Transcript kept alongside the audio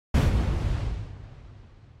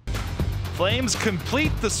Flames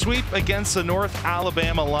complete the sweep against the North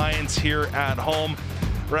Alabama Lions here at home.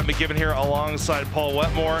 Brett McGibbon here alongside Paul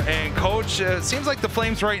Wetmore. And Coach, it seems like the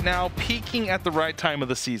Flames right now peaking at the right time of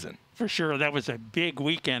the season. For sure, that was a big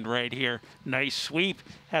weekend right here. Nice sweep,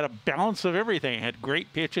 had a balance of everything. Had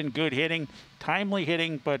great pitching, good hitting, timely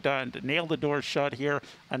hitting, but nailed the door shut here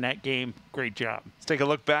on that game. Great job. Let's take a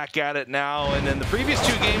look back at it now. And in the previous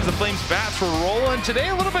two games, the Flames bats were rolling. Today,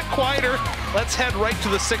 a little bit quieter. Let's head right to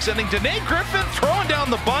the sixth inning. Danae Griffin throwing down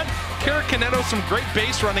the bunt. Kara Caneto, some great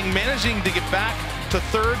base running, managing to get back to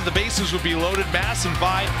third. The bases would be loaded. Masson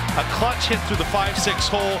by a clutch hit through the 5-6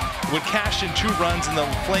 hole would cash in 2 runs, and the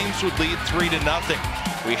Flames would lead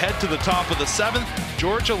 3-0. We head to the top of the 7th.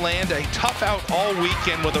 Georgia Land, a tough out all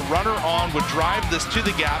weekend with a runner on, would drive this to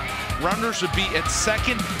the gap. Runners would be at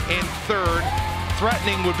second and third.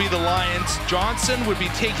 Threatening would be the Lions. Johnson would be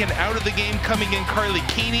taken out of the game, coming in Carly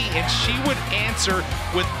Keeney, and she would answer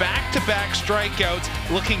with back-to-back strikeouts,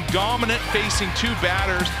 looking dominant, facing 2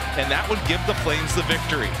 batters, and that would give the Flames the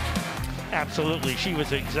victory. Absolutely, she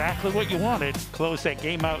was exactly what you wanted. Close that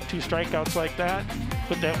game out, 2 strikeouts like that,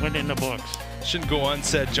 put that win in the books. Shouldn't go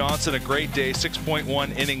unsaid. Johnson, a great day,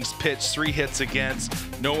 6.1 innings pitched, 3 hits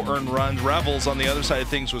against, no earned runs. Revels on the other side of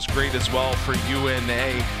things was great as well for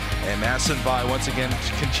UNA. And Masson by once again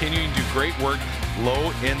continuing to do great work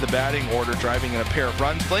low in the batting order, driving in a pair of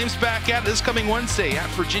runs. Flames back at it this coming Wednesday at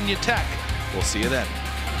Virginia Tech. We'll see you then.